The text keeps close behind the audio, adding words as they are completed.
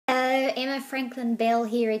Emma Franklin Bell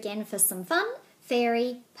here again for some fun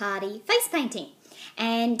fairy party face painting.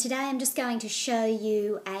 And today I'm just going to show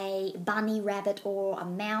you a bunny rabbit or a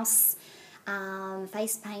mouse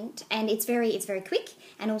face paint, and it's very quick,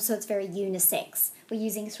 and also it's very unisex. We're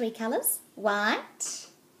using 3 colours: white,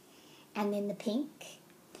 and then the pink,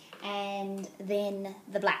 and then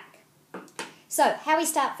the black. So how we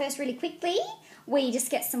start first, really quickly, we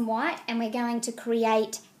just get some white and we're going to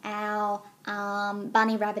create our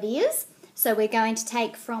bunny rabbit ears. So we're going to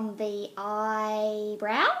take from the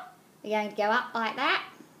eyebrow, we're going to go up like that,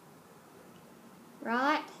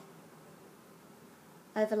 right,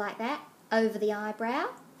 over like that, over the eyebrow,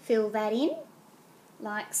 fill that in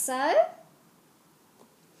like so.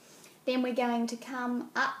 Then we're going to come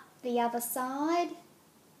up the other side,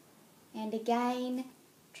 and again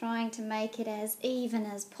trying to make it as even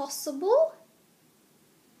as possible.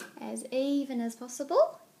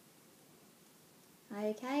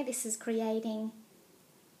 Okay, this is creating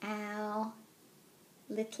our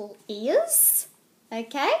little ears.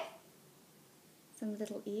 Okay, some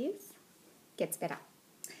little ears. Gets better.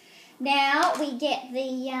 Now we get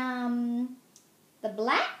the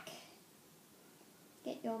black.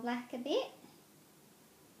 Get your black a bit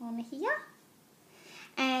on here,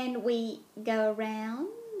 and we go around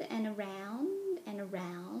and around and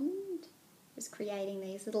around, just creating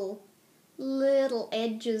these little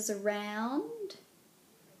edges around.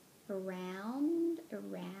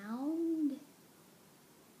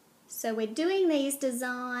 So we're doing these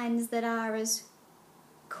designs that are as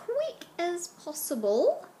quick as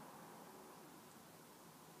possible.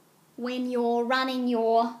 When you're running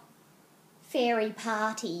your fairy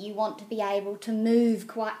party, you want to be able to move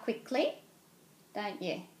quite quickly, don't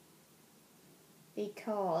you?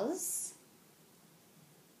 Because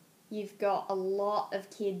you've got a lot of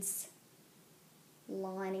kids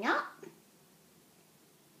lining up.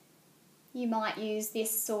 You might use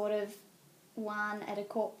this sort of one at a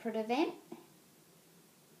corporate event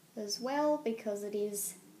as well, because it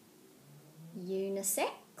is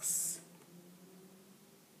unisex.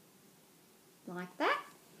 Like that.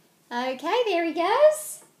 Okay, there he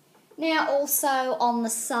goes. Now also on the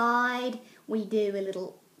side we do a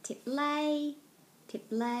little tip lay,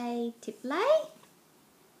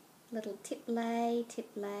 little tip lay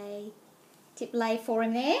for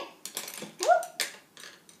him there.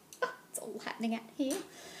 It's all happening out here.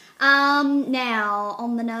 Now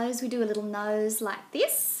on the nose we do a little nose like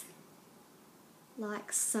this,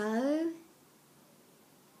 like so.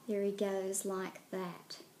 There he goes, like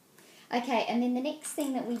that. Okay, and then the next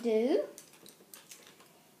thing that we do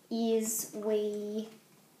is we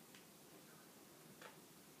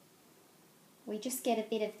just get a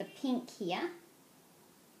bit of the pink here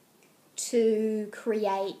to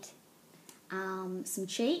create some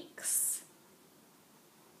cheeks.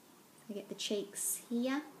 We get the cheeks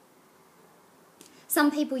here.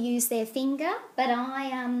 Some people use their finger, but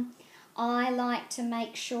I like to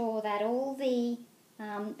make sure that all the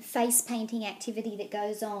face painting activity that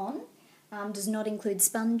goes on does not include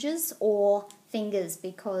sponges or fingers,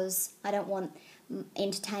 because I don't want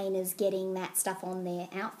entertainers getting that stuff on their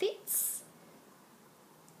outfits.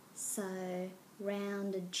 So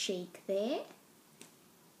rounded cheek there,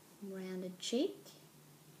 rounded cheek.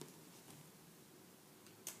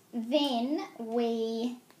 Then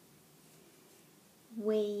we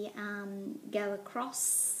go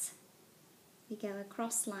across. We go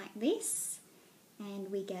across like this, and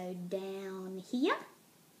we go down here.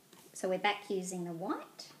 So we're back using the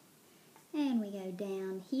white, and we go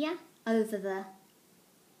down here over the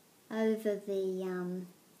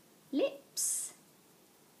lips,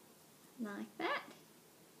 like that.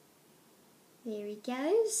 There he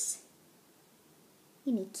goes.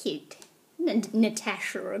 Isn't he cute?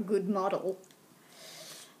 Natasha, a good model.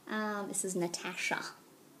 This is Natasha.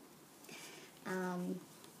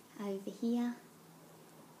 Over here,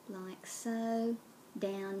 like so,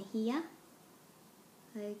 down here.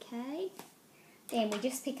 Okay, then we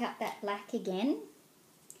just pick up that black again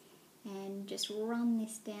and just run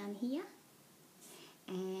this down here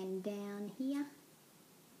and down here,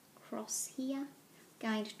 across here.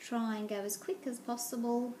 Going to try and go as quick as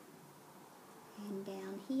possible, and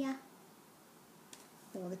down here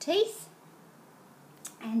for the teeth.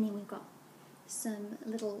 And then we've got some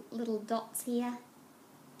little dots here,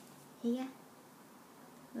 little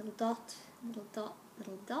dot, little dot,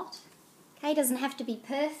 little dot. Okay, doesn't have to be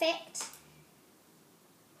perfect.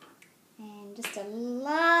 And just a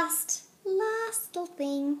last little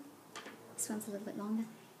thing. This one's a little bit longer.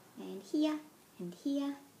 And here, and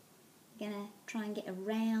here. I'm gonna try and get a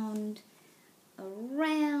round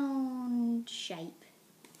shape.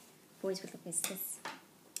 Boys with the whiskers.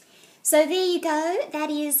 So there you go, that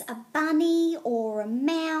is a bunny or a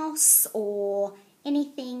mouse or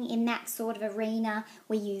anything in that sort of arena.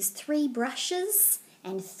 We use 3 brushes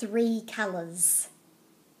and 3 colours.